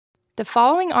The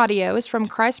following audio is from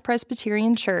Christ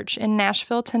Presbyterian Church in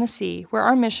Nashville, Tennessee, where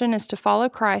our mission is to follow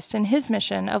Christ in his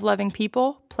mission of loving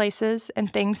people, places,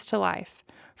 and things to life.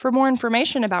 For more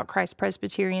information about Christ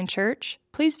Presbyterian Church,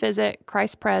 please visit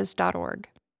christpres.org.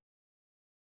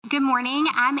 Good morning,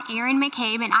 I'm Erin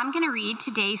McCabe, and I'm going to read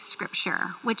today's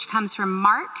scripture, which comes from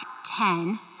Mark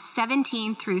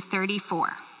 10:17 through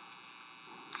 34.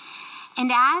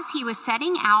 And as he was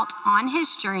setting out on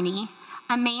his journey,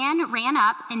 a man ran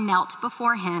up and knelt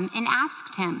before him and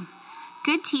asked him,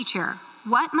 "Good teacher,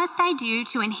 what must I do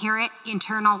to inherit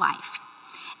eternal life?"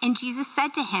 And Jesus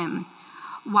said to him,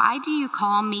 "Why do you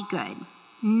call me good?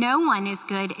 No one is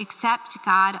good except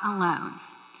God alone.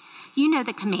 You know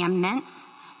the commandments.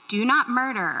 Do not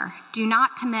murder, do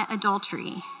not commit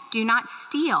adultery, do not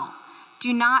steal,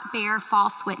 do not bear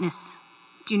false witness,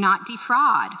 do not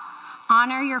defraud,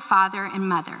 honor your father and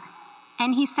mother."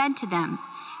 And he said to them,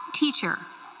 "Teacher,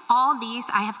 all these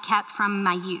I have kept from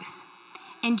my youth."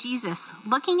 And Jesus,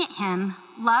 looking at him,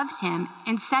 loved him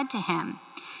and said to him,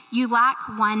 "You lack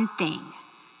one thing.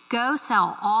 Go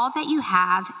sell all that you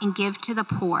have and give to the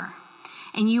poor,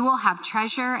 and you will have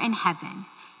treasure in heaven.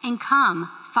 And come,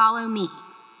 follow me."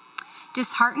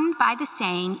 Disheartened by the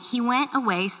saying, he went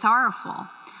away sorrowful,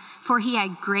 for he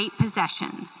had great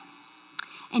possessions.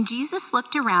 And Jesus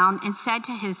looked around and said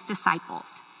to his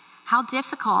disciples, "How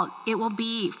difficult it will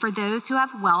be for those who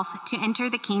have wealth to enter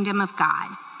the kingdom of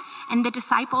God." And the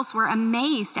disciples were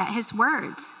amazed at his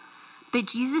words. But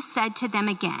Jesus said to them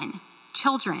again,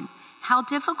 "Children, how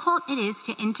difficult it is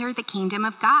to enter the kingdom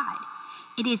of God.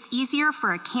 It is easier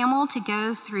for a camel to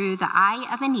go through the eye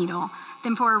of a needle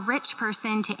than for a rich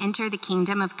person to enter the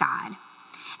kingdom of God."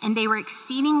 And they were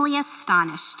exceedingly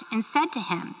astonished and said to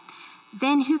him,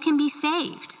 "Then who can be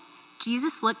saved?"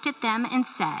 Jesus looked at them and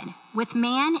said, "With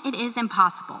man it is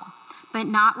impossible, but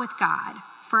not with God,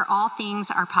 for all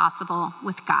things are possible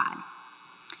with God."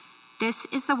 This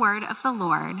is the word of the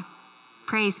Lord.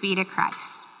 Praise be to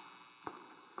Christ.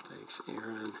 Thanks,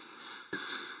 Erin.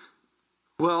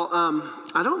 Well,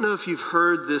 I don't know if you've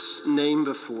heard this name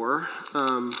before,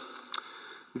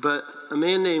 but a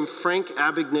man named Frank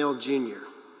Abagnale Jr.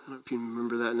 I don't know if you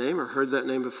remember that name or heard that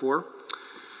name before.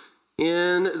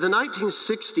 In the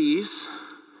 1960s,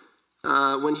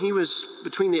 when he was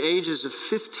between the ages of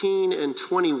 15 and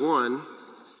 21,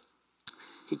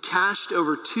 he cashed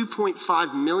over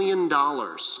 $2.5 million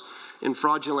in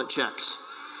fraudulent checks.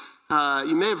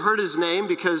 You may have heard his name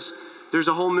because there's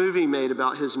a whole movie made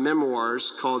about his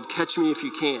memoirs called Catch Me If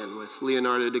You Can with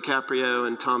Leonardo DiCaprio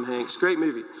and Tom Hanks. Great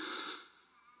movie.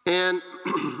 And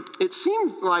it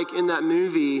seemed like in that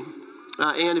movie,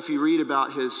 and if you read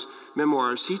about his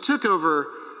memoirs, he took over,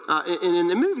 and in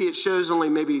the movie it shows only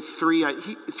maybe three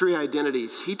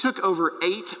identities. He took over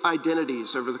 8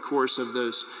 identities over the course of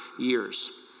those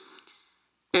years.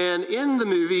 And in the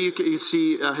movie, you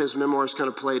see his memoirs kind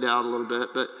of played out a little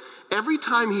bit, but every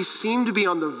time he seemed to be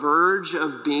on the verge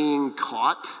of being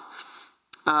caught,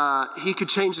 he could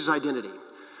change his identity.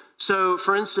 So,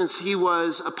 for instance, he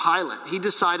was a pilot. He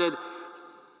decided,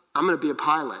 I'm going to be a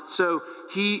pilot. So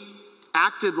he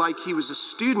acted like he was a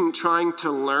student trying to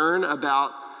learn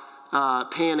about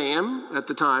Pan Am at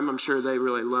the time. I'm sure they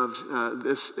really loved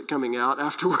this coming out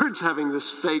afterwards, having this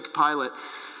fake pilot.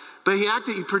 But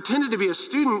he pretended to be a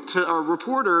student, a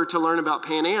reporter, to learn about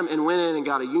Pan Am, and went in and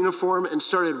got a uniform and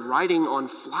started writing on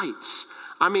flights.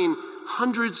 I mean,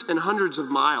 hundreds and hundreds of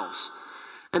miles.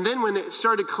 And then when it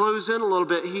started to close in a little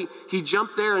bit, he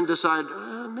jumped there and decided,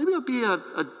 maybe I'll be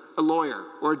a lawyer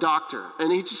or a doctor.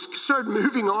 And he just started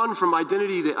moving on from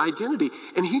identity to identity,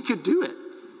 and he could do it.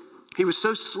 He was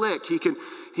so slick, he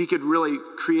could really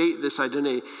create this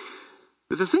identity.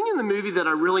 But the thing in the movie that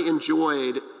I really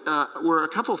enjoyed were a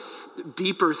couple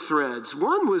deeper threads.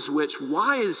 One was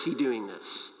why is he doing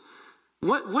this?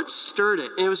 What stirred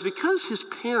it? And it was because his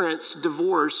parents'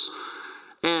 divorce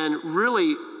and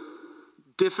really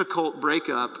difficult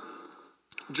breakup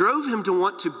drove him to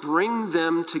want to bring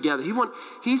them together.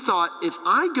 He thought, if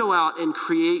I go out and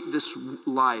create this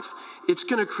life, it's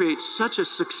going to create such a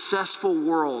successful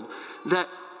world that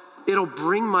it'll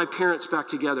bring my parents back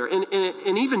together. And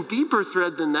an even deeper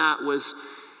thread than that was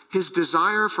his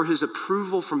desire for his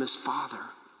approval from his father.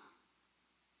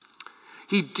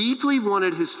 He deeply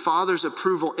wanted his father's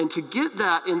approval, and to get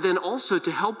that, and then also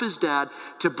to help his dad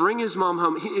to bring his mom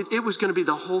home, it was going to be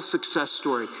the whole success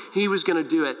story. He was going to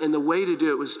do it, and the way to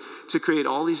do it was to create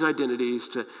all these identities,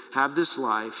 to have this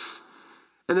life.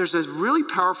 And there's this really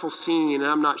powerful scene,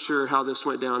 and I'm not sure how this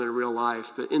went down in real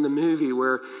life, but in the movie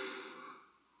where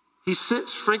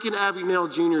Franklin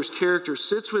Abagnale Jr.'s character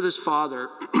sits with his father,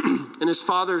 and his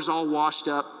father's all washed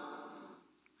up.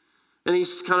 And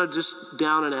he's kind of just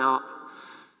down and out.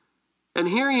 And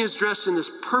here he is dressed in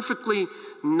this perfectly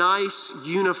nice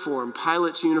uniform,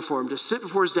 pilot's uniform, to sit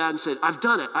before his dad and say, I've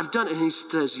done it. And he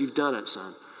says, you've done it,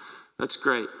 son. That's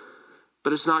great.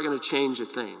 But it's not going to change a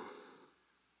thing.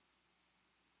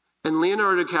 And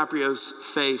Leonardo DiCaprio's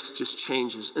face just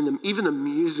changes. And even the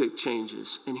music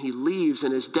changes. And he leaves.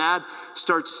 And his dad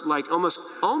starts like almost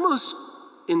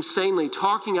insanely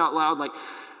talking out loud like,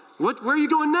 where are you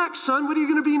going next, son? What are you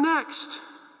going to be next?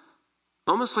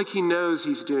 Almost like he knows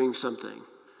he's doing something.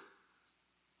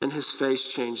 And his face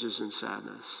changes in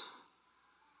sadness.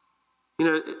 You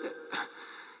know,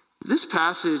 this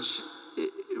passage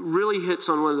really hits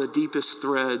on one of the deepest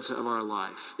threads of our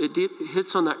life. It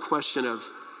hits on that question of,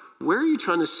 where are you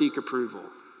trying to seek approval?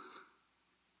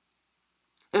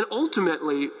 And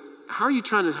ultimately, how are you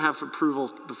trying to have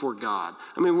approval before God?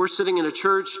 I mean, we're sitting in a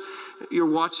church, you're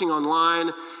watching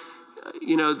online.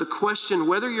 You know, the question,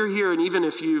 whether you're here and even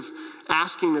if you've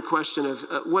asking the question of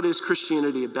what is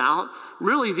Christianity about,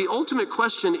 really the ultimate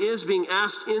question is being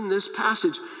asked in this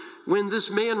passage when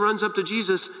this man runs up to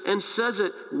Jesus and says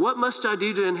it, what must I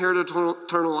do to inherit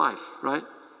eternal life, right?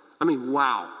 I mean,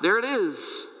 wow, there it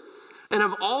is. And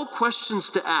of all questions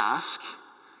to ask,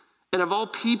 and of all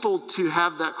people to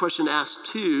have that question asked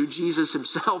to, Jesus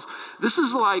himself, this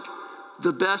is like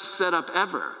the best setup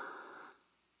ever.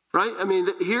 Right? I mean,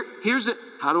 here's it.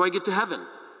 How do I get to heaven?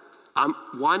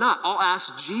 Why not? I'll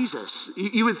ask Jesus.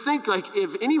 You would think like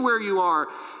if anywhere you are,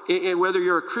 whether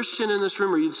you're a Christian in this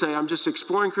room or you'd say, I'm just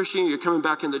exploring Christianity, you're coming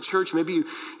back into church, maybe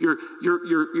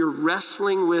you're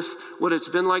wrestling with what it's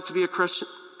been like to be a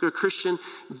Christian.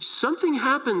 Something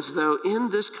happens though in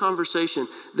this conversation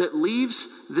that leaves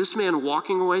this man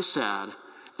walking away sad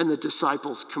and the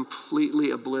disciples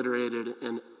completely obliterated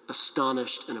and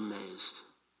astonished and amazed.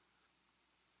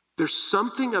 There's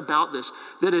something about this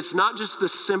that it's not just the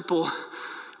simple,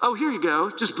 oh, here you go,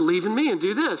 just believe in me and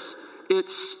do this.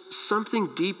 It's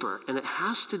something deeper, and it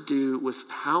has to do with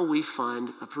how we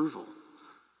find approval,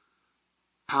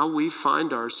 how we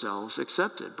find ourselves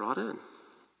accepted, brought in,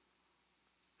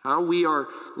 how we are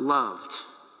loved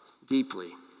deeply.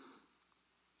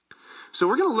 So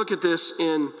we're going to look at this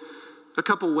in a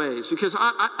couple ways, because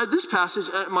this passage,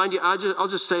 mind you, I'll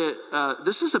just say it.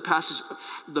 This is a passage.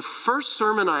 The first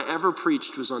sermon I ever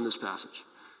preached was on this passage,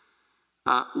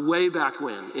 way back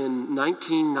when, in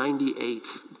 1998.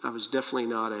 I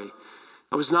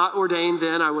was not ordained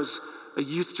then. I was a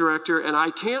youth director, and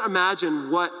I can't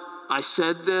imagine what I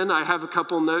said then. I have a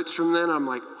couple notes from then. I'm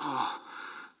like,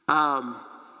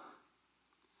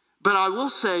 But I will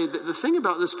say that the thing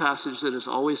about this passage that has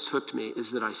always hooked me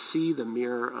is that I see the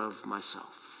mirror of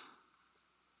myself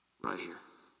right here.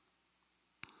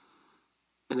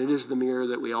 And it is the mirror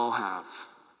that we all have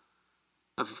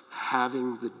of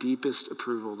having the deepest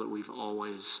approval that we've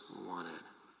always wanted.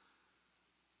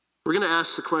 We're going to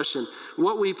ask the question,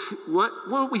 what we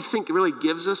think really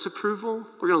gives us approval.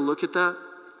 We're going to look at that.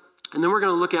 And then we're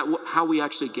going to look at how we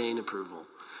actually gain approval.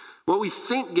 What we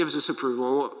think gives us approval,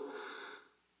 and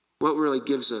what really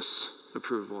gives us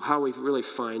approval, how we really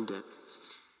find it.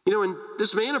 You know, when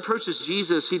this man approaches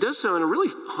Jesus, he does so in a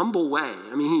really humble way.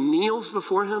 I mean, he kneels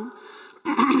before him.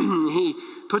 He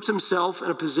puts himself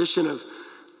in a position of,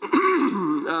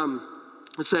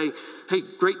 let's say, hey,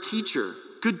 great teacher,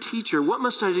 good teacher, what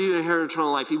must I do to inherit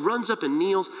eternal life? He runs up and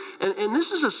kneels. And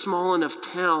this is a small enough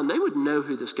town, they would know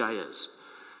who this guy is.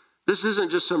 This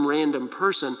isn't just some random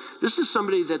person. This is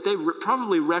somebody that they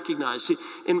probably recognize.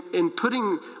 In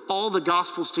putting all the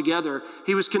Gospels together,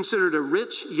 he was considered a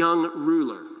rich young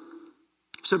ruler.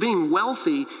 So being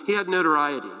wealthy, he had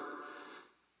notoriety.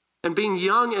 And being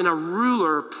young and a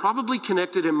ruler probably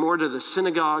connected him more to the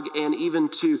synagogue and even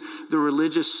to the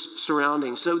religious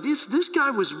surroundings. So this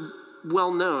guy was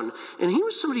well known. And he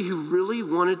was somebody who really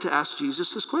wanted to ask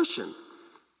Jesus this question.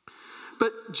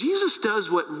 But Jesus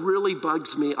does what really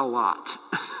bugs me a lot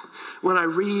when I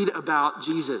read about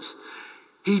Jesus.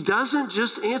 He doesn't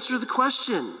just answer the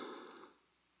question.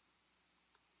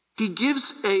 He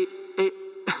gives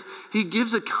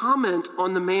a comment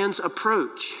on the man's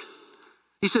approach.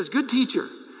 He says, good teacher,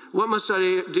 what must I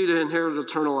do to inherit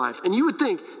eternal life? And you would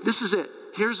think, this is it.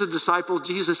 Here's a disciple,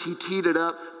 Jesus, he teed it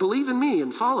up. Believe in me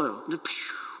and follow.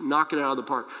 Knock it out of the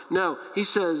park. No, he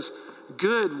says,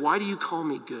 good, why do you call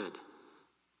me good?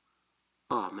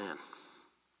 Oh, man.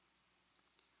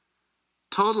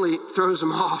 Totally throws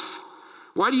him off.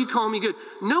 Why do you call me good?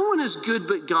 No one is good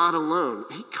but God alone.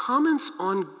 He comments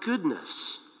on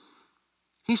goodness.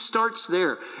 He starts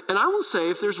there. And I will say,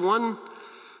 if there's one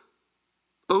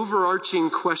overarching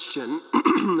question,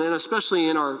 and especially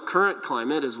in our current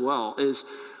climate as well, is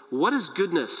what is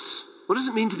goodness? What does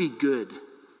it mean to be good?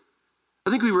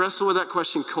 I think we wrestle with that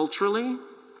question culturally.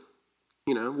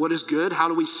 What is good? How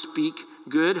do we speak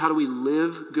good? How do we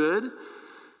live good?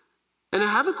 And to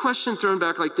have a question thrown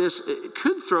back like this, it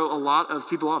could throw a lot of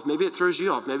people off. Maybe it throws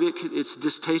you off. Maybe it's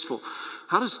distasteful.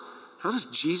 How does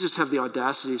Jesus have the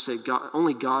audacity to say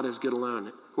only God is good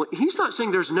alone? Well, he's not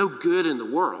saying there's no good in the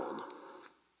world.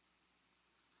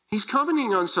 He's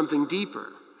commenting on something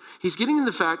deeper. He's getting in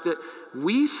the fact that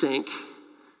we think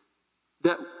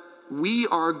that we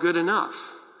are good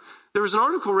enough. There was an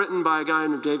article written by a guy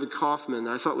named David Kaufman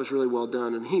that I thought was really well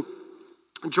done, and he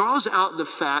draws out the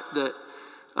fact that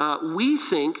we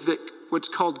think that what's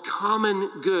called common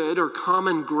good or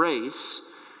common grace,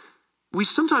 we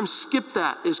sometimes skip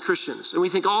that as Christians. And we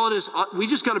think all it is, we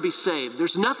just got to be saved.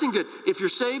 There's nothing good. If you're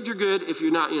saved, you're good. If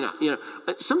you're not, you're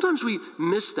not. Sometimes we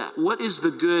miss that. What is the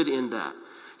good in that?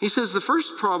 He says the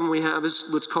first problem we have is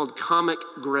what's called comic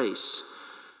grace.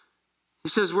 He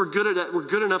says we're good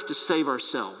enough to save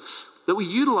ourselves, that we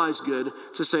utilize good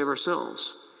to save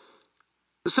ourselves.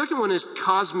 The second one is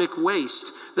cosmic waste,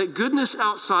 that goodness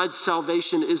outside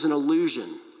salvation is an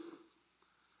illusion.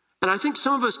 And I think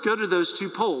some of us go to those two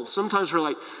poles. Sometimes we're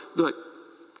like, look,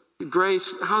 grace,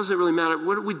 how does it really matter?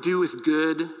 What do we do with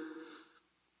good?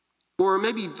 Or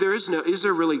maybe is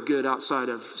there really good outside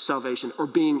of salvation or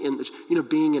being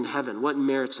in heaven? What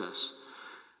merits us?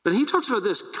 But he talks about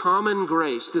this common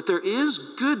grace, that there is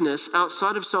goodness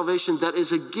outside of salvation that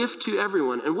is a gift to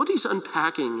everyone. And what he's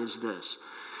unpacking is this,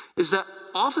 is that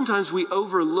oftentimes we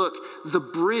overlook the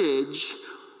bridge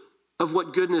of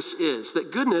what goodness is.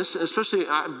 That goodness, especially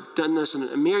I've done this in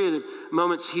a myriad of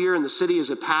moments here in the city as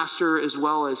a pastor, as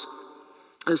well as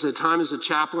a time as a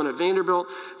chaplain at Vanderbilt,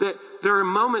 that there are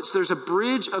moments, there's a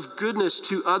bridge of goodness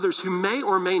to others who may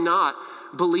or may not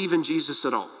believe in Jesus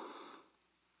at all.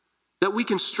 That we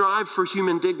can strive for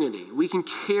human dignity. We can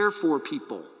care for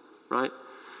people, right?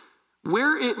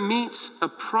 Where it meets a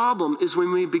problem is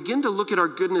when we begin to look at our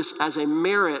goodness as a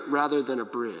merit rather than a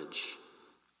bridge.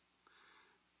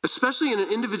 Especially in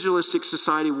an individualistic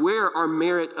society where our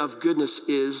merit of goodness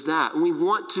is that. And we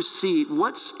want to see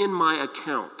what's in my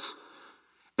account.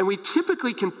 And we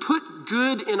typically can put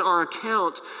good in our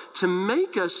account to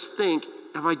make us think,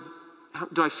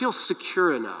 do I feel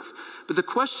secure enough? But the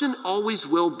question always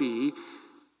will be,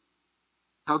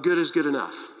 how good is good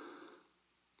enough?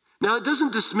 Now, it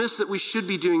doesn't dismiss that we should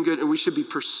be doing good and we should be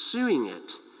pursuing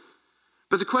it.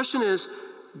 But the question is,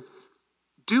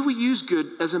 do we use good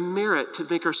as a merit to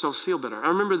make ourselves feel better? I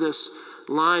remember this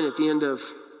line at the end of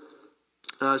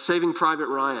Saving Private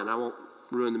Ryan. I won't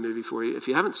ruin the movie for you. If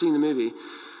you haven't seen the movie,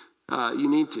 you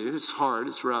need to. It's hard.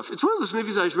 It's rough. It's one of those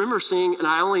movies I remember seeing and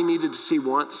I only needed to see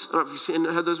once. I don't know if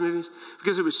you've had those movies.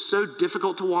 Because it was so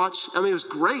difficult to watch. I mean, it was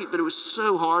great, but it was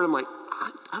so hard. I'm like,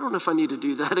 I don't know if I need to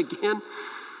do that again.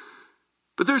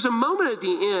 But there's a moment at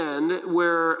the end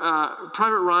where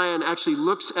Private Ryan actually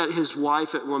looks at his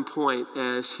wife at one point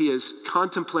as he is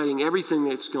contemplating everything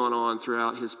that's gone on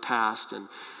throughout his past and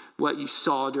what you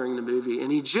saw during the movie.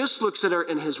 And he just looks at her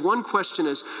and his one question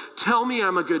is, tell me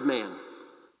I'm a good man.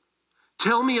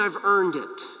 Tell me I've earned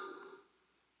it.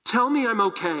 Tell me I'm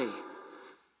okay.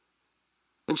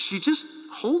 And she just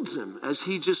holds him as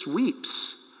he just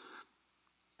weeps.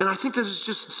 And I think that is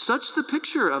just such the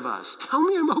picture of us. Tell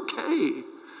me I'm okay.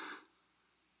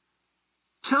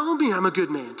 Tell me I'm a good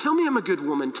man. Tell me I'm a good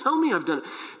woman. Tell me I've done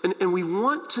it. And we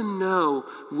want to know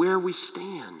where we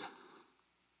stand.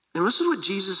 And this is what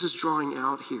Jesus is drawing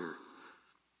out here.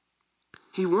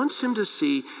 He wants him to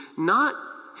see not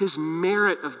his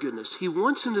merit of goodness. He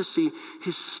wants him to see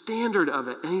his standard of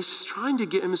it. And he's trying to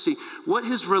get him to see what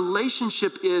his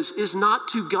relationship is not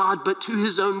to God, but to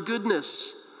his own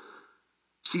goodness.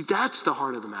 See, that's the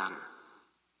heart of the matter.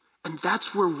 And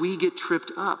that's where we get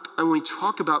tripped up when we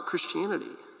talk about Christianity.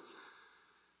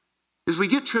 Is we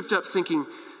get tripped up thinking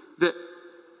that,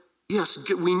 yes,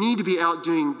 we need to be out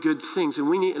doing good things.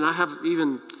 And I have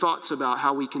even thoughts about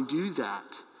how we can do that.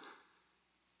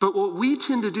 But what we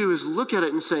tend to do is look at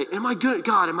it and say, am I good,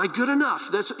 God? Am I good enough?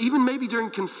 That's even maybe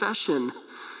during confession,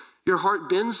 your heart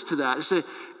bends to that. And say,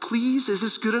 please, is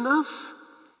this good enough?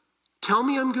 Tell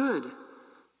me I'm good.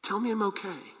 Tell me I'm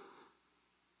okay.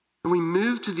 And we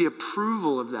move to the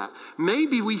approval of that.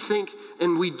 Maybe we think,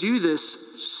 and we do this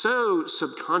so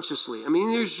subconsciously. I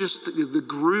mean, there's just the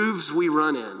grooves we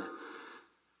run in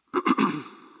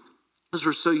because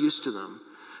we're so used to them.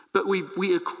 But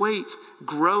we equate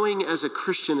growing as a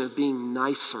Christian as being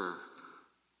nicer.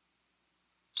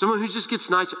 Someone who just gets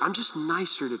nicer. I'm just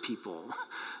nicer to people.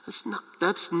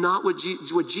 That's not what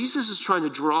Jesus is trying to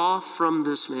draw from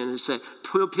this man and say,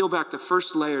 peel back the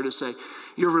first layer to say,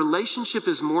 your relationship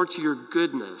is more to your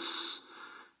goodness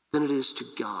than it is to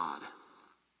God.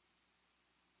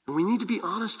 And we need to be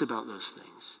honest about those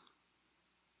things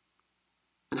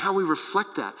and how we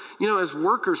reflect that. You know, as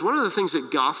workers, one of the things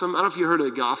at Gotham, I don't know if you heard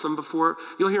of Gotham before,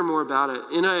 you'll hear more about it.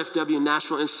 NIFW,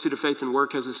 National Institute of Faith and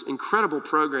Work, has this incredible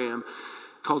program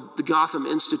called the Gotham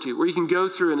Institute, where you can go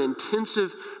through an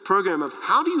intensive program of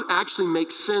how do you actually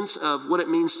make sense of what it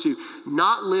means to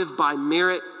not live by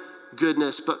merit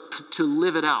goodness, but to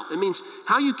live it out. It means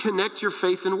how you connect your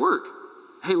faith and work.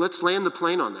 Hey, let's land the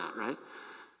plane on that, right?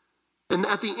 And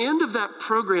at the end of that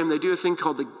program, they do a thing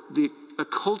called a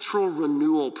cultural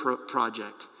renewal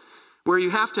project, where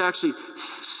you have to actually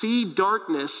see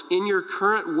darkness in your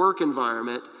current work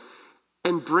environment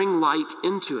and bring light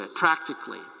into it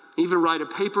practically. Even write a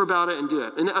paper about it and do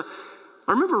it. And I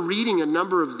remember reading a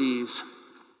number of these,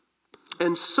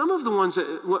 and some of the ones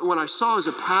that what I saw as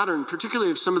a pattern,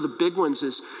 particularly of some of the big ones,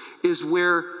 is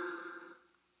where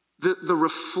the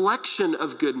reflection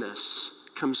of goodness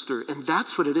comes through. And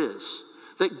that's what it is.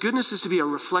 That goodness is to be a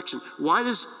reflection. Why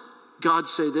does God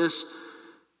say this?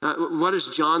 What does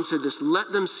John say this?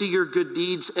 Let them see your good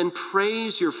deeds and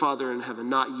praise your Father in heaven,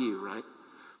 not you, right?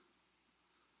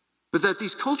 But that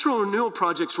these cultural renewal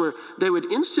projects where they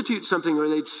would institute something or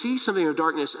they'd see something in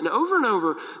darkness, and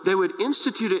over they would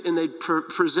institute it and they'd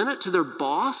present it to their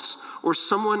boss or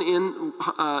someone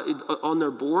on their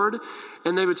board,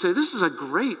 and they would say, this is a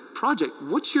great project.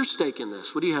 What's your stake in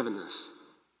this? What do you have in this?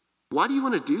 Why do you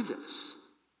want to do this?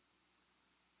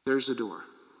 There's the door.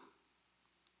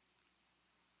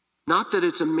 Not that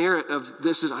it's a merit of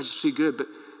this is I just see good, but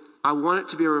I want it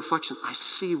to be a reflection. I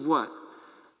see what?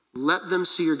 Let them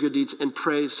see your good deeds and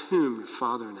praise whom? Your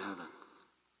Father in heaven.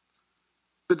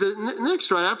 But the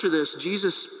next, right after this,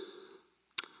 Jesus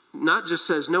not just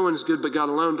says no one's good but God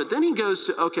alone, but then he goes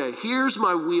to, okay, here's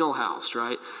my wheelhouse,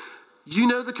 right? You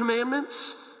know the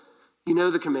commandments? You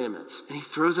know the commandments. And he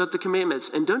throws out the commandments.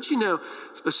 And don't you know,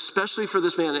 especially for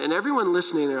this man, and everyone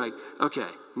listening, they're like, okay,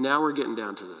 now we're getting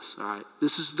down to this, all right?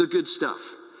 This is the good stuff.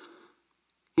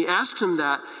 He asks him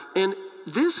that, and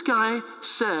this guy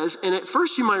says, and at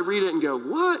first you might read it and go,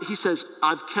 what? He says,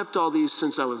 I've kept all these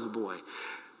since I was a boy.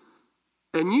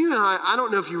 And you and I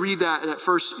don't know if you read that and at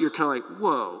first you're kind of like,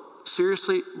 whoa,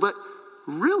 seriously? But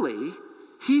really,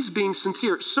 he's being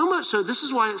sincere. So much so, this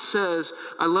is why it says,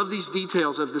 I love these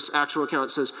details of this actual account.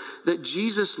 It says that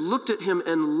Jesus looked at him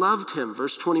and loved him,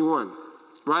 verse 21.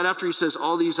 Right after he says,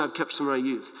 all these I've kept from my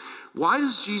youth. Why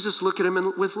does Jesus look at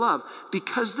him with love?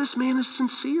 Because this man is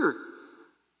sincere.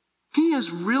 He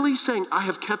is really saying, I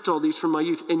have kept all these from my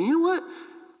youth. And you know what?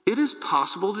 It is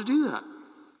possible to do that.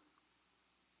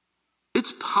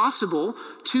 It's possible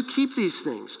to keep these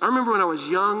things. I remember when I was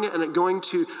young and going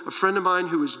to a friend of mine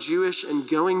who was Jewish and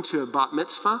going to a bat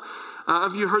mitzvah.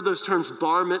 Have you heard those terms,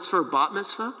 bar mitzvah or bat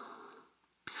mitzvah?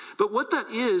 But what that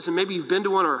is, and maybe you've been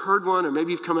to one or heard one, or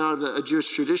maybe you've come out of a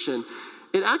Jewish tradition,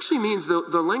 it actually means the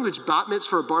language bat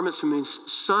mitzvah or bar mitzvah means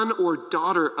son or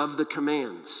daughter of the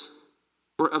commands.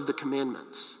 Or of the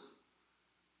commandments.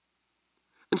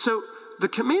 And so the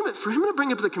commandment, for him to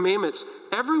bring up the commandments,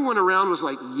 everyone around was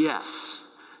like, yes,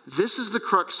 this is the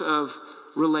crux of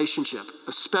relationship,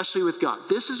 especially with God.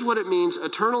 This is what it means,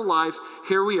 eternal life,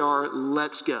 here we are,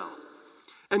 let's go.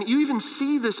 And you even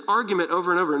see this argument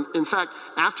over and over. In fact,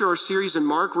 after our series in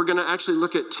Mark, we're going to actually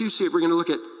look at we're going to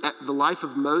look at the life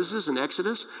of Moses in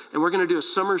Exodus, and we're going to do a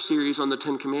summer series on the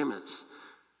 10 Commandments.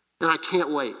 And I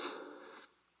can't wait.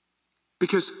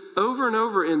 Because over and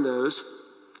over in those,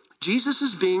 Jesus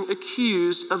is being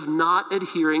accused of not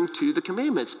adhering to the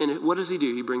commandments. And what does he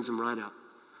do? He brings them right up.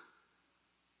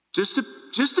 Just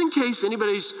in case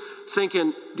anybody's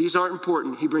thinking these aren't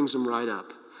important, he brings them right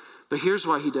up. But here's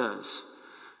why he does.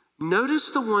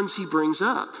 Notice the ones he brings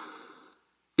up.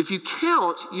 If you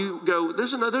count, you go,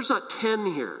 there's not 10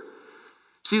 here.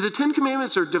 See, the 10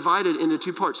 commandments are divided into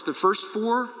two parts. The first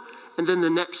 4 and then the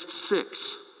next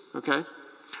 6, okay?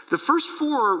 The first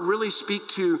 4 really speak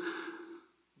to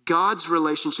God's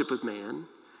relationship with man,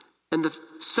 and the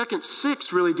second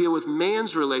 6 really deal with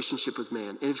man's relationship with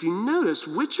man. And if you notice,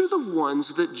 which are the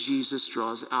ones that Jesus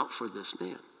draws out for this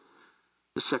man?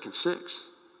 The second 6.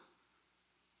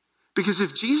 Because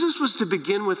if Jesus was to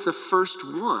begin with the first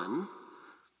one,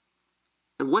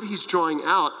 and what he's drawing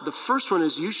out, the first one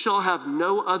is, you shall have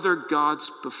no other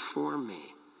gods before me.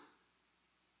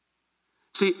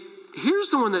 See, here's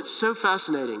the one that's so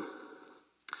fascinating,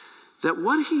 that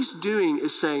what he's doing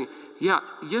is saying, yeah,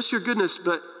 yes, your goodness,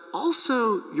 but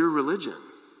also your religion.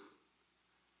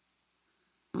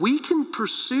 We can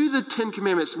pursue the 10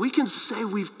 commandments. We can say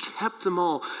we've kept them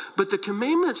all. But the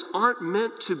commandments aren't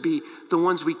meant to be the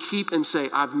ones we keep and say,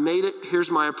 I've made it,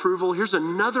 here's my approval, here's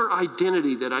another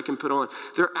identity that I can put on.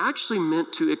 They're actually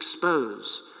meant to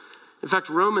expose. In fact,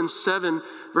 Romans 7,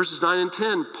 verses 9 and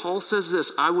 10, Paul says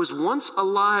this, I was once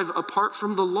alive apart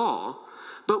from the law,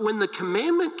 but when the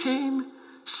commandment came,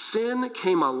 sin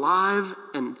came alive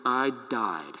and I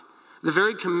died. The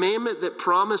very commandment that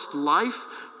promised life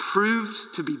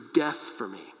proved to be death for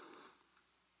me.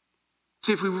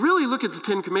 See, if we really look at the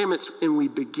 10 commandments and we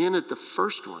begin at the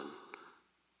first one,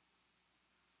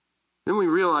 then we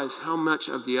realize how much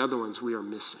of the other ones we are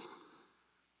missing.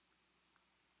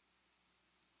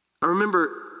 I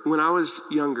remember when I was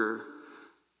younger,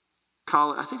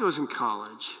 I think I was in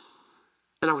college,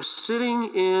 and I was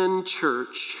sitting in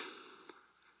church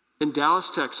in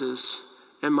Dallas, Texas,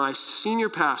 and my senior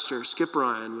pastor, Skip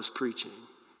Ryan, was preaching.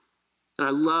 And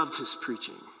I loved his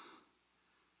preaching.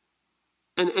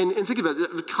 And think about it,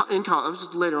 in college, I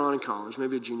was later on in college,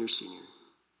 maybe a junior, senior.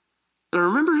 And I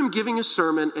remember him giving a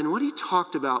sermon, and what he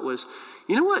talked about was,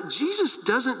 you know what? Jesus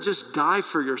doesn't just die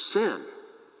for your sin.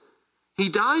 He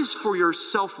dies for your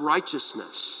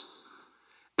self-righteousness.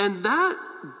 And that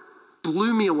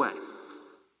blew me away.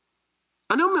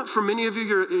 I know for many of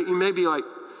you, you may be like,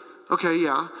 okay,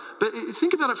 yeah. But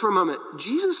think about it for a moment.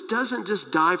 Jesus doesn't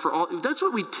just die for all, that's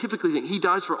what we typically think. He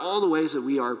dies for all the ways that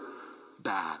we are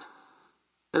bad.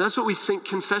 And that's what we think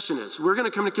confession is. We're going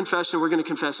to come to confession. We're going to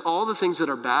confess all the things that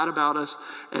are bad about us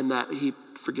and that he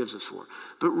forgives us for.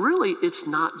 But really, it's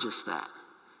not just that.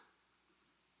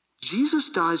 Jesus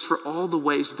dies for all the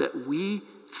ways that we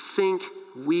think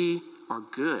we are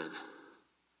good.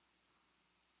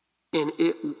 And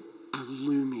it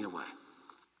blew me away.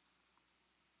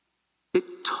 It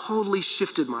totally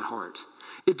shifted my heart.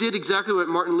 It did exactly what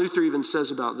Martin Luther even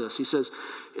says about this. He says,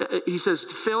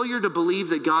 failure to believe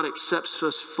that God accepts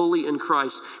us fully in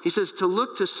Christ. He says, to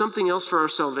look to something else for our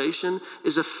salvation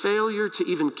is a failure to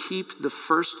even keep the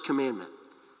first commandment.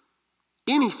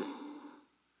 Anything.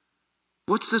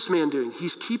 What's this man doing?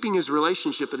 He's keeping his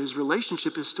relationship, but his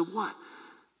relationship is to what?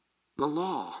 The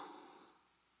law.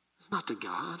 It's not to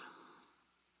God.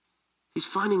 He's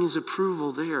finding his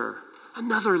approval there.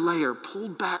 Another layer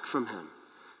pulled back from him.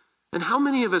 And how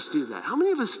many of us do that? How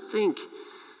many of us think,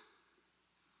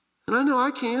 and I know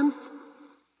I can.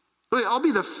 Wait, I'll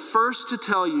be the first to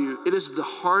tell you it is the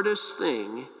hardest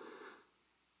thing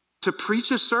to preach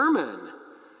a sermon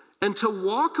and to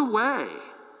walk away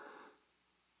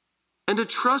and to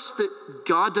trust that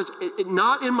God does,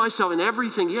 not in myself, in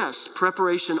everything, yes,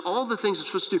 preparation, all the things it's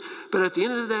supposed to do. But at the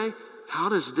end of the day, how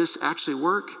does this actually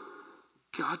work?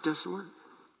 God doesn't work.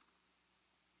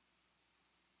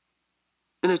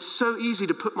 And it's so easy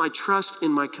to put my trust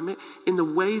in my in the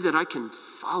way that I can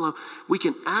follow. We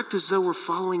can act as though we're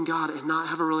following God and not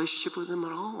have a relationship with him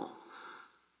at all.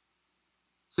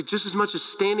 It's like just as much as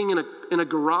standing in a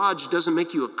garage doesn't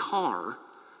make you a car,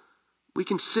 we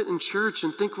can sit in church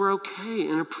and think we're okay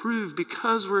and approved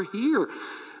because we're here.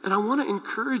 And I want to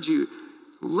encourage you,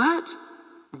 let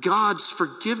God's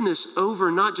forgiveness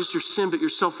over not just your sin, but your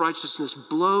self-righteousness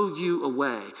blow you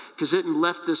away, because it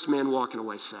left this man walking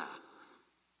away sad.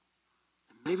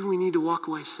 Maybe we need to walk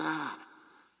away sad.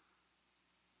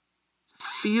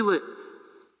 Feel it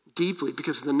deeply,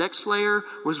 because the next layer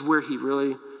was where he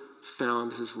really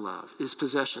found his love, his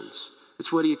possessions.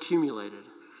 It's what he accumulated.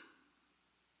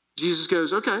 Jesus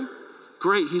goes, okay,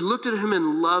 great. He looked at him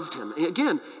and loved him. And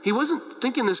again, he wasn't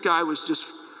thinking this guy was just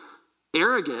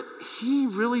arrogant. He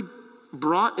really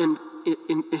brought and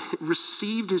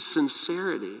received his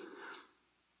sincerity.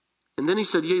 And then he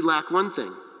said, you lack one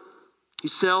thing. You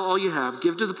sell all you have,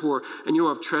 give to the poor, and you'll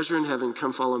have treasure in heaven.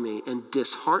 Come follow me. And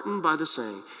disheartened by the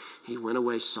saying, he went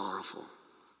away sorrowful.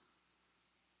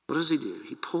 What does he do?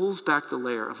 He pulls back the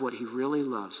layer of what he really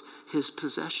loves, his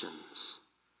possessions.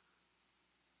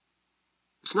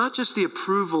 It's not just the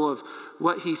approval of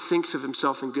what he thinks of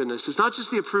himself in goodness. It's not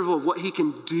just the approval of what he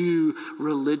can do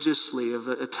religiously, of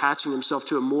attaching himself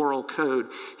to a moral code.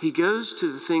 He goes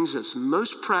to the things that's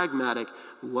most pragmatic,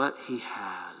 what he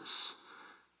has.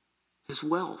 His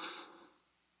wealth.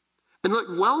 And look,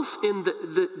 wealth in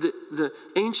the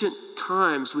ancient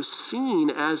times was seen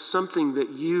as something that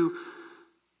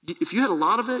if you had a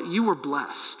lot of it, you were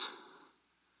blessed.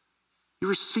 You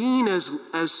were seen as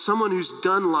someone who's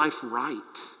done life right.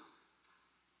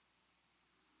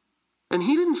 And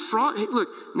he didn't fraud. Look,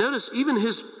 notice even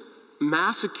his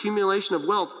mass accumulation of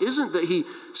wealth isn't that he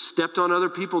stepped on other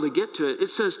people to get to it. It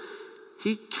says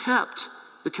he kept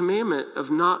the commandment of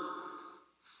not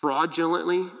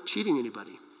fraudulently cheating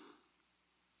anybody.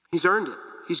 He's earned it.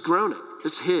 He's grown it.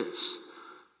 It's his.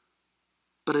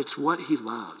 but it's what he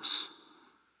loves.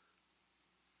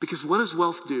 Because what does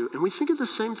wealth do? And we think of the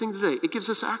same thing today. It gives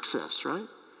us access, right?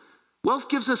 Wealth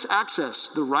gives us access,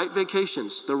 the right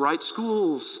vacations, the right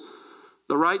schools,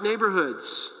 the right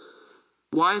neighborhoods.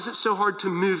 Why is it so hard to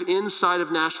move inside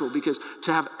of Nashville? Because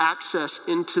to have access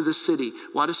into the city.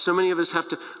 Why do so many of us have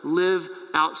to live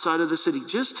outside of the city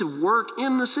just to work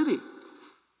in the city?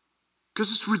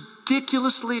 Because it's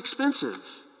ridiculously expensive.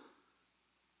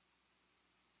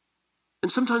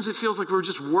 And sometimes it feels like we're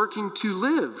just working to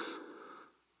live.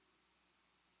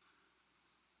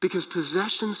 Because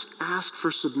possessions ask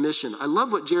for submission. I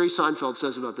love what Jerry Seinfeld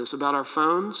says about this, about our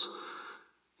phones.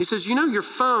 He says, you know, your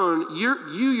phone,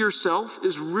 you yourself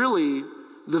is really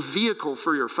the vehicle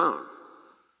for your phone.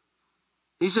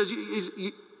 He says,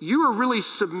 you are really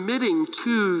submitting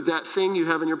to that thing you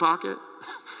have in your pocket.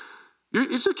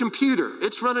 It's a computer.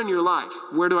 It's running your life.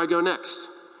 Where do I go next?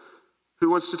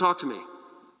 Who wants to talk to me?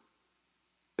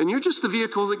 And you're just the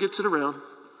vehicle that gets it around.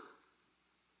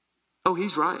 Oh,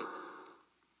 he's right.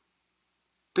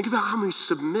 Think about how we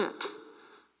submit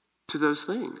to those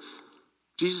things.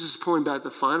 Jesus is pulling back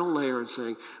the final layer and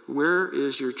saying, where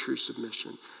is your true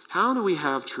submission? How do we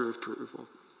have true approval?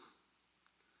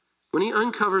 When he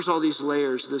uncovers all these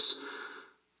layers, this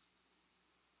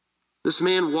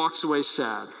man walks away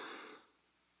sad.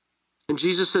 And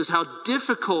Jesus says how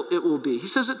difficult it will be. He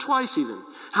says it twice even.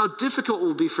 How difficult it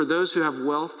will be for those who have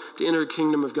wealth to enter the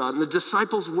kingdom of God. And the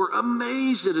disciples were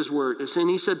amazed at his words. And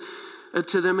he said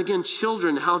to them again,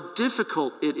 children, how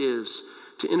difficult it is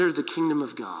to enter the kingdom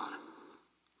of God.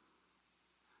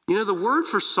 You know, the word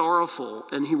for sorrowful,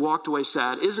 and he walked away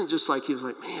sad, isn't just like he was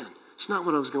like, man, it's not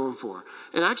what I was going for.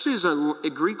 It actually is a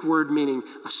Greek word meaning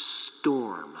a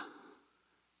storm.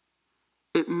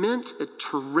 It meant a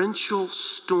torrential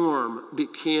storm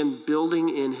began building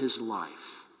in his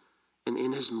life and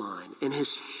in his mind. And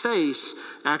his face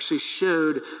actually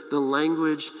showed the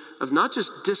language of not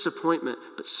just disappointment,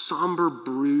 but somber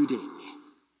brooding.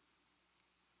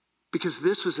 Because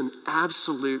this was an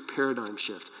absolute paradigm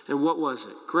shift. And what was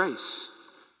it? Grace.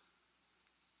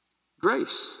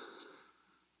 Grace.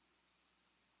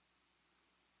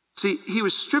 See, he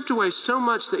was stripped away so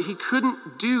much that he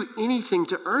couldn't do anything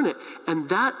to earn it. And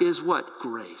that is what?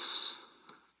 Grace.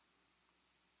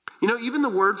 You know, even the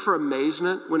word for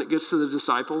amazement when it gets to the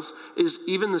disciples is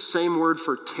even the same word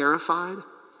for terrified.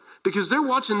 Because they're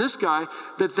watching this guy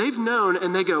that they've known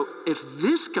and they go, if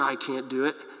this guy can't do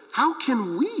it, how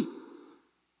can we?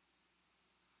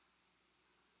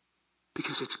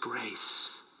 Because it's grace.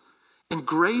 And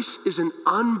grace is an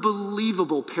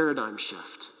unbelievable paradigm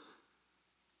shift.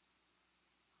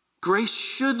 Grace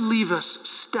should leave us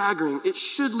staggering. It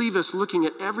should leave us looking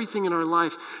at everything in our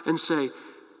life and say,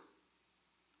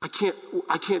 I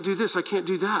can't do this, I can't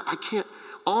do that, I can't.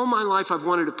 All my life I've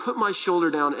wanted to put my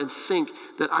shoulder down and think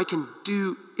that I can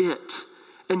do it.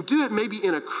 And do it maybe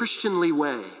in a Christianly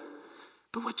way.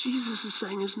 But what Jesus is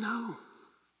saying is no.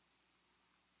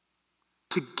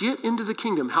 To get into the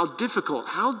kingdom, how difficult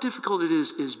it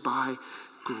is by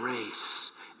grace.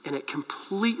 And it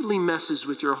completely messes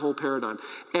with your whole paradigm.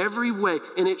 Every way,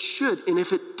 and it should. And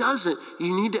if it doesn't,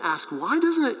 you need to ask, why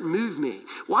doesn't it move me?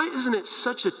 Why isn't it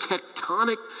such a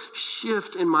tectonic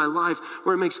shift in my life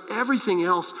where it makes everything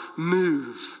else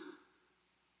move?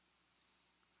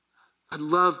 I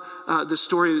love the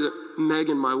story that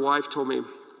Megan, my wife, told me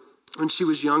when she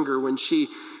was younger, when she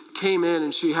came in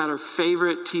and she had her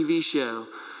favorite TV show.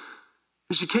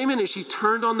 And she came in and she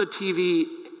turned on the TV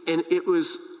and it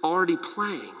was already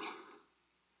playing.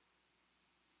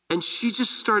 And she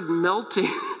just started melting.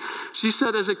 She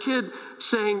said as a kid,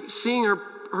 seeing her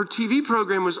TV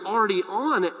program was already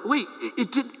on.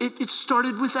 It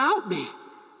started without me.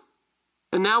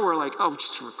 And now we're like, oh,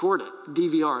 just record it,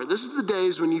 DVR. This is the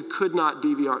days when you could not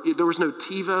DVR. There was no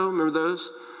TiVo, remember those?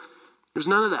 There's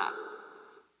none of that.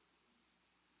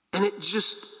 And it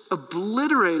just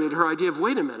obliterated her idea of,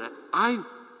 wait a minute,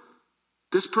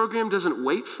 this program doesn't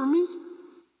wait for me?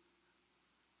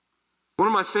 One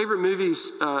of my favorite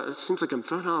movies, it seems like I'm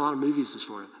throwing out a lot of movies this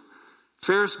morning.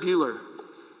 Ferris Bueller,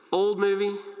 old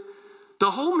movie.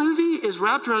 The whole movie is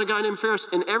wrapped around a guy named Ferris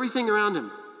and everything around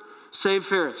him. Save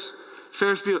Ferris.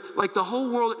 Ferris Bueller. Like the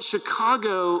whole world,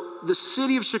 Chicago, the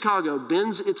city of Chicago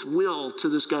bends its will to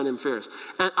this guy named Ferris.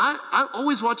 And I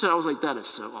always watch it, I was like, that is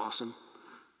so awesome.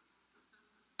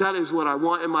 That is what I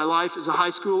want in my life as a high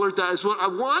schooler. That is what I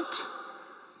want.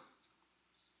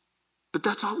 But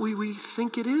that's all we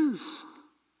think it is.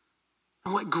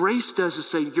 And what grace does is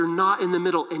say, you're not in the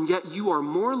middle, and yet you are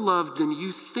more loved than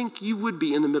you think you would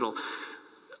be in the middle.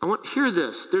 Hear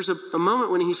this. There's a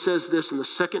moment when he says this in the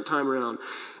second time around.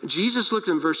 Jesus looked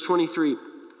in verse 23,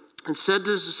 and said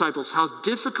to his disciples, how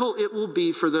difficult it will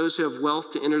be for those who have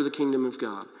wealth to enter the kingdom of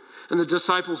God. And the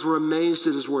disciples were amazed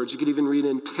at his words. You could even read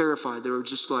in terrified. They were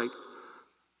just like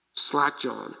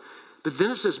slack-jawed. But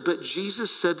then it says, but Jesus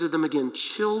said to them again,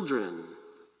 children,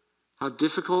 how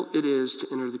difficult it is to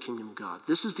enter the kingdom of God.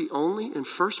 This is the only and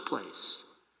first place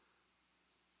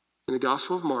in the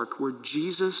Gospel of Mark where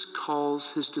Jesus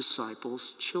calls his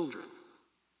disciples children.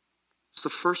 It's the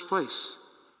first place.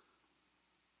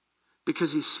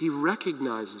 Because he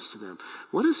recognizes to them.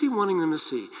 What is he wanting them to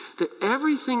see? That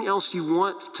everything else you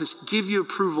want to give you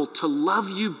approval, to love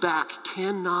you back,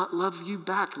 cannot love you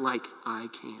back like I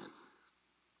can.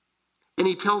 And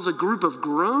he tells a group of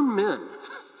grown men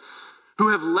who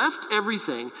have left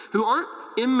everything, who aren't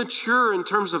immature in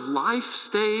terms of life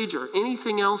stage or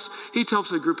anything else. He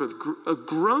tells a group of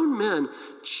grown men,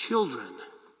 children.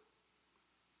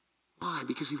 Why?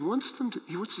 Because he wants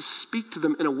to speak to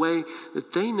them in a way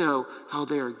that they know how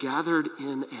they are gathered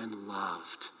in and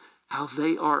loved, how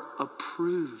they are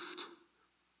approved,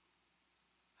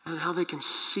 and how they can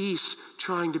cease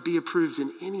trying to be approved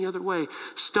in any other way.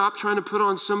 Stop trying to put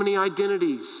on so many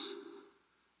identities.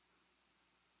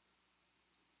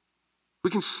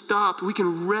 We can stop. We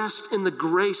can rest in the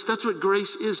grace. That's what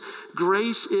grace is.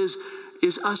 Grace is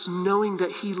us knowing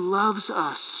that he loves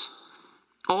us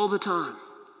all the time.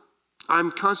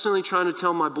 I'm constantly trying to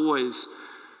tell my boys,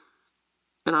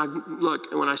 and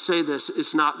look, when I say this,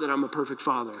 it's not that I'm a perfect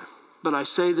father, but I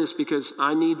say this because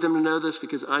I need them to know this,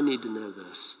 because I need to know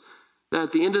this. That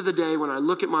at the end of the day, when I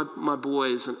look at my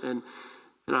boys and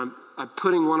I'm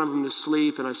putting one of them to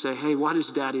sleep and I say, hey, why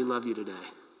does daddy love you today?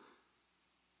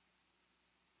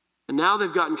 And now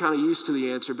they've gotten kind of used to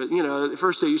the answer, but at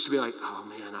first they used to be like, oh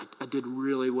man, I did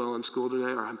really well in school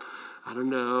today, or I don't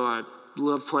know, I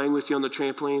love playing with you on the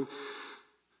trampoline.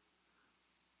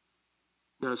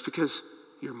 No, it's because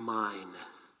you're mine.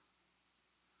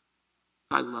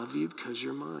 I love you because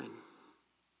you're mine.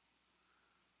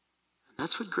 And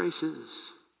that's what grace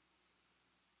is.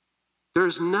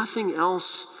 There's nothing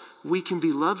else we can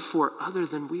be loved for other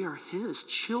than we are his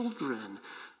children,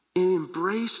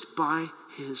 embraced by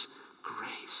his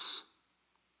grace.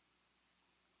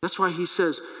 That's why he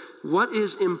says, what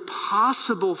is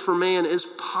impossible for man is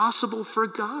possible for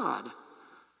God.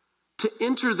 To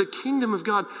enter the kingdom of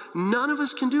God, none of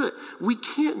us can do it. We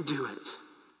can't do it.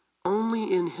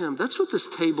 Only in him. That's what this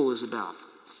table is about.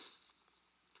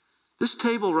 This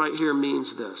table right here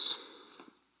means this.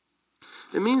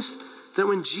 It means that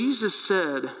when Jesus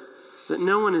said that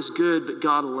no one is good but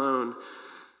God alone,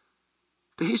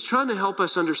 that he's trying to help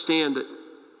us understand that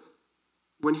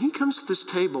when he comes to this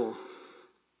table,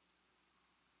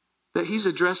 that he's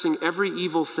addressing every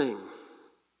evil thing,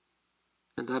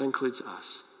 and that includes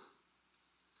us.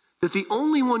 That the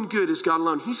only one good is God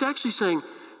alone. He's actually saying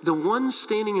the one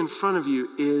standing in front of you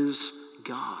is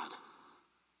God.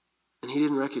 And he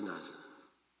didn't recognize it.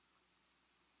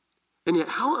 And yet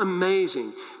how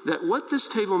amazing that what this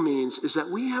table means is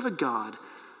that we have a God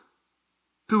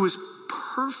who is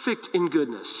perfect in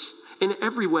goodness in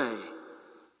every way.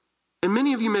 And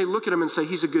many of you may look at him and say,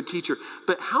 he's a good teacher.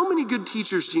 But how many good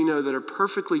teachers do you know that are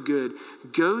perfectly good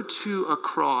go to a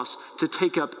cross to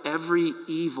take up every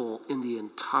evil in the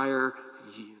entire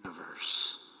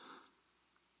universe?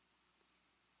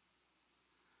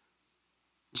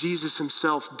 Jesus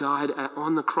himself died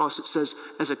on the cross, it says,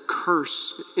 as a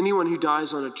curse. Anyone who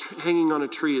dies hanging on a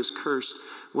tree is cursed.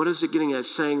 What is it getting at?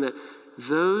 It's saying that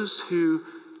those who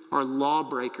are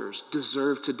lawbreakers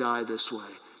deserve to die this way.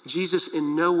 Jesus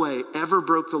in no way ever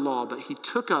broke the law, but he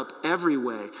took up every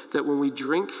way that when we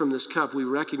drink from this cup, we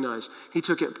recognize he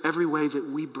took up every way that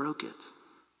we broke it.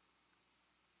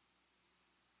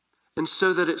 And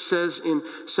so that it says in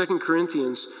 2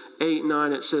 Corinthians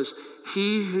 8:9, it says,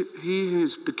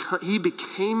 he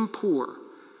became poor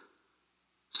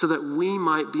so that we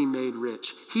might be made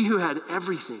rich. He who had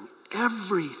everything,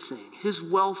 his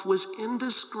wealth was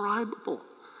indescribable,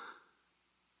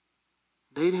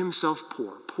 made himself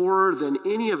poor, poorer than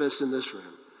any of us in this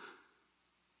room,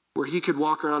 where he could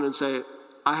walk around and say,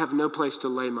 I have no place to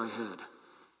lay my head.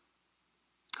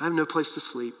 I have no place to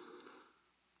sleep.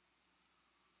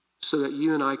 So that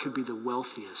you and I could be the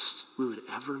wealthiest we would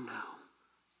ever know.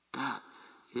 That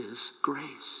is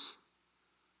grace.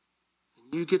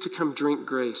 And you get to come drink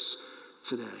grace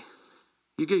today.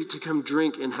 You get to come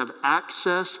drink and have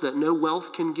access that no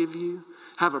wealth can give you,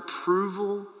 have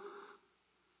approval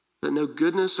that no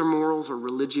goodness or morals or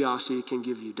religiosity can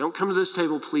give you. Don't come to this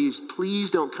table, please.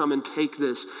 Please don't come and take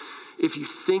this if you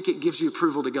think it gives you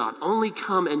approval to God. Only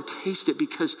come and taste it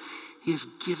because he has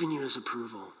given you his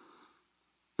approval.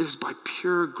 It is by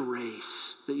pure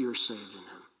grace that you are saved in him.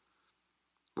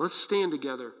 Let's stand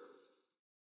together